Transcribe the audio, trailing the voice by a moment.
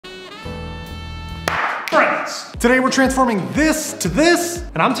guys! Today we're transforming this to this,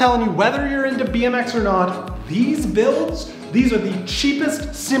 and I'm telling you, whether you're into BMX or not, these builds, these are the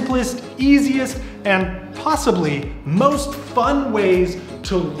cheapest, simplest, easiest, and possibly most fun ways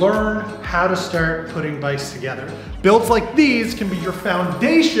to learn how to start putting bikes together. Builds like these can be your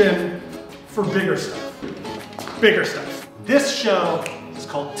foundation for bigger stuff. Bigger stuff. This show is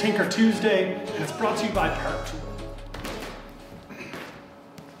called Tinker Tuesday, and it's brought to you by Panaracer.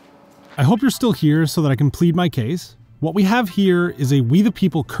 I hope you're still here so that I can plead my case. What we have here is a We the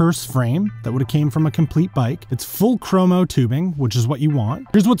People curse frame that would have came from a complete bike. It's full chromo tubing, which is what you want.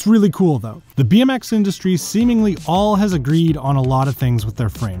 Here's what's really cool though. The BMX industry seemingly all has agreed on a lot of things with their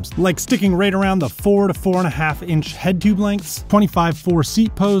frames, like sticking right around the 4 to 4.5 inch head tube lengths, 25/4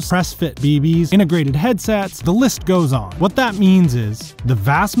 seat posts, press fit BBs, integrated headsets, the list goes on. What that means is the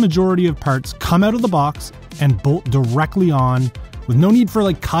vast majority of parts come out of the box and bolt directly on with no need for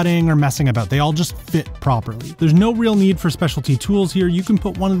like cutting or messing about. They all just fit properly. There's no real need for specialty tools here. You can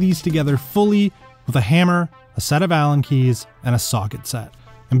put one of these together fully with a hammer, a set of Allen keys, and a socket set.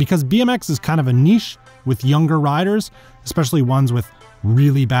 And because BMX is kind of a niche with younger riders, especially ones with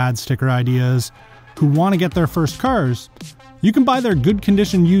really bad sticker ideas, who want to get their first cars, you can buy their good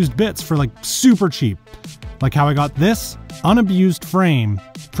condition used bits for like super cheap. Like how I got this unabused frame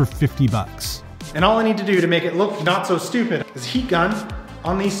for 50 bucks. And all I need to do to make it look not so stupid is heat gun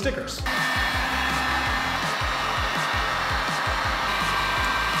on these stickers.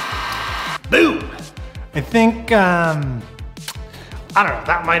 Boom! I think, I don't know,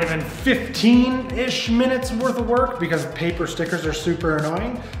 that might have been 15-ish minutes worth of work because paper stickers are super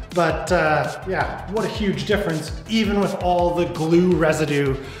annoying. But yeah, what a huge difference, even with all the glue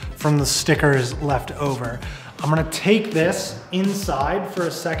residue from the stickers left over. I'm gonna take this inside for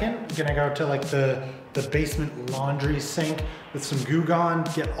a second. I'm gonna go to like the basement laundry sink with some Goo Gone,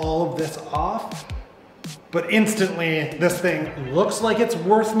 get all of this off. But instantly, this thing looks like it's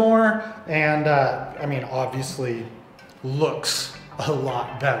worth more, and I mean, obviously looks a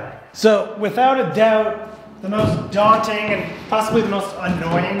lot better. So without a doubt, the most daunting and possibly the most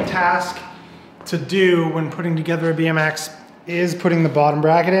annoying task to do when putting together a BMX is putting the bottom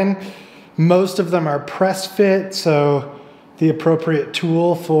bracket in. Most of them are press fit, so the appropriate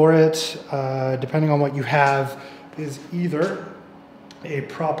tool for it, depending on what you have, is either a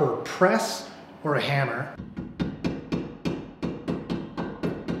proper press or a hammer.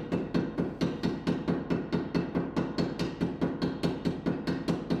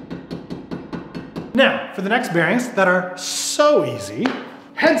 Now, for the next bearings that are so easy,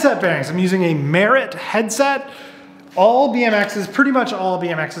 headset bearings. I'm using a Merit headset. All BMXs, pretty much all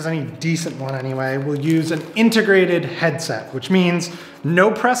BMXs, any decent one anyway, will use an integrated headset, which means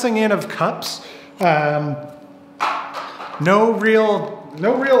no pressing in of cups, no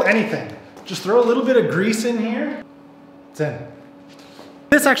real anything. Just throw a little bit of grease in here, it's in.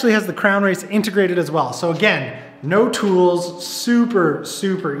 This actually has the crown race integrated as well. So again, no tools, super,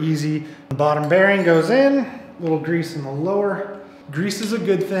 super easy. The bottom bearing goes in, a little grease in the lower. Grease is a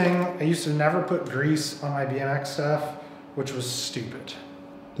good thing. I used to never put grease on my BMX stuff, which was stupid.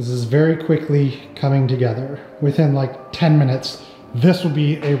 This is very quickly coming together. Within like 10 minutes, this will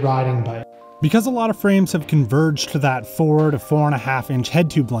be a riding bike. Because a lot of frames have converged to that 4 to 4.5 inch head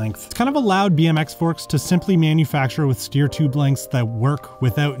tube length, it's kind of allowed BMX forks to simply manufacture with steer tube lengths that work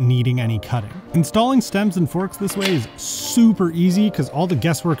without needing any cutting. Installing stems and forks this way is super easy because all the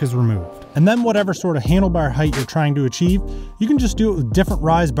guesswork is removed. And then whatever sort of handlebar height you're trying to achieve, you can just do it with different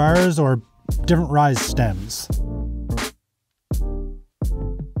rise bars or different rise stems.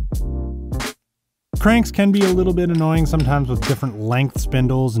 Cranks can be a little bit annoying sometimes with different length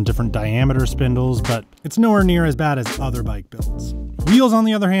spindles and different diameter spindles, but it's nowhere near as bad as other bike builds. Wheels, on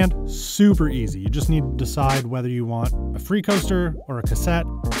the other hand, super easy. You just need to decide whether you want a free coaster or a cassette.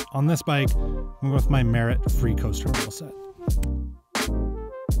 On this bike, I'm going with my Merit free coaster wheel set.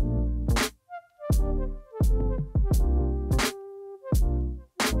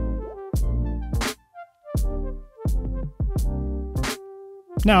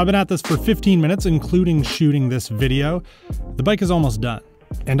 Now, I've been at this for 15 minutes, including shooting this video. The bike is almost done.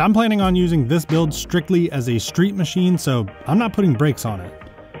 And I'm planning on using this build strictly as a street machine, so I'm not putting brakes on it.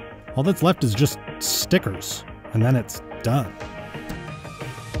 All that's left is just stickers, and then it's done.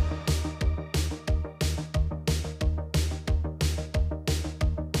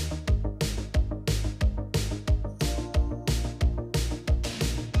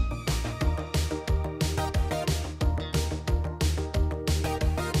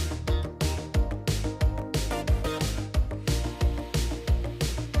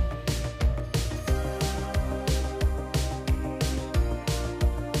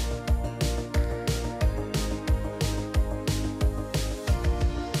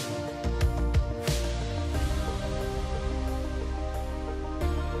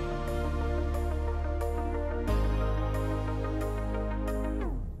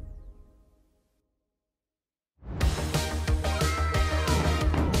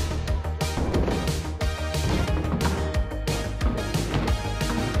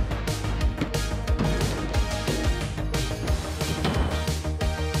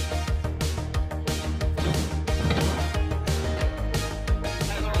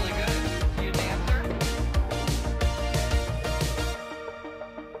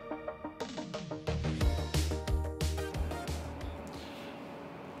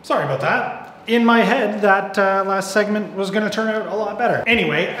 Sorry about that. In my head, that last segment was gonna turn out a lot better.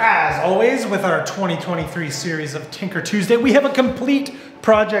 Anyway, as always, with our 2023 series of Tinker Tuesday, we have a complete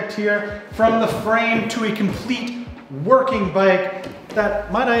project here, from the frame to a complete working bike that,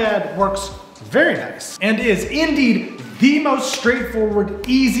 might I add, works very nice and is indeed the most straightforward,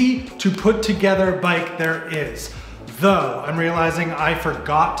 easy to put together bike there is. Though, I'm realizing I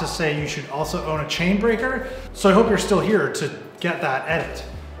forgot to say you should also own a chain breaker, so I hope you're still here to get that edit.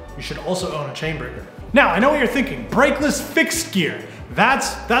 You should also own a chain breaker. Now, I know what you're thinking, brakeless fixed gear.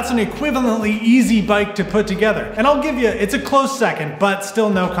 That's an equivalently easy bike to put together. And I'll give you, it's a close second, but still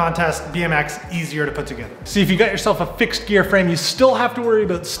no contest, BMX easier to put together. See, if you got yourself a fixed gear frame, you still have to worry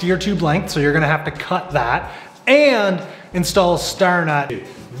about steer tube length, so you're gonna have to cut that, and install a star nut.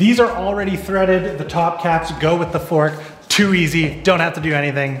 These are already threaded, the top caps go with the fork. Too easy, don't have to do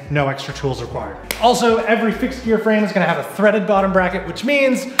anything, no extra tools required. Also, every fixed gear frame is gonna have a threaded bottom bracket, which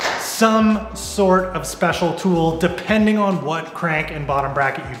means some sort of special tool depending on what crank and bottom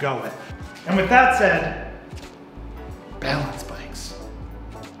bracket you go with. And with that said, balance bikes.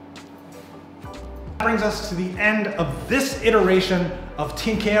 That brings us to the end of this iteration of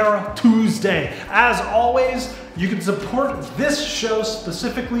Tinker Tuesday. As always, you can support this show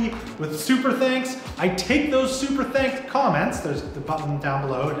specifically with super thanks. I take those super thanks comments, there's the button down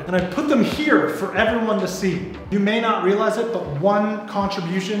below, and I put them here for everyone to see. You may not realize it, but one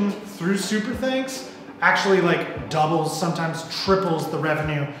contribution through super thanks actually like doubles, sometimes triples the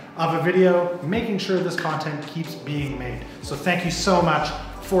revenue of a video, making sure this content keeps being made. So thank you so much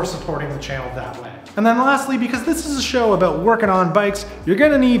for supporting the channel that way. And then lastly, because this is a show about working on bikes, you're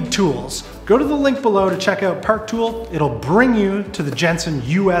gonna need tools. Go to the link below to check out Park Tool. It'll bring you to the Jenson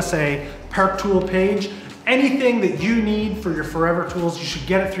USA Park Tool page. Anything that you need for your forever tools, you should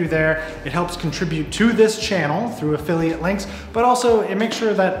get it through there. It helps contribute to this channel through affiliate links, but also it makes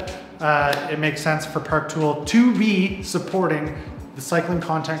sure that it makes sense for Park Tool to be supporting the cycling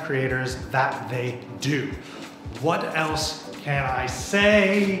content creators that they do. What else can I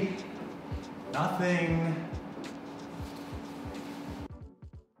say? Nothing.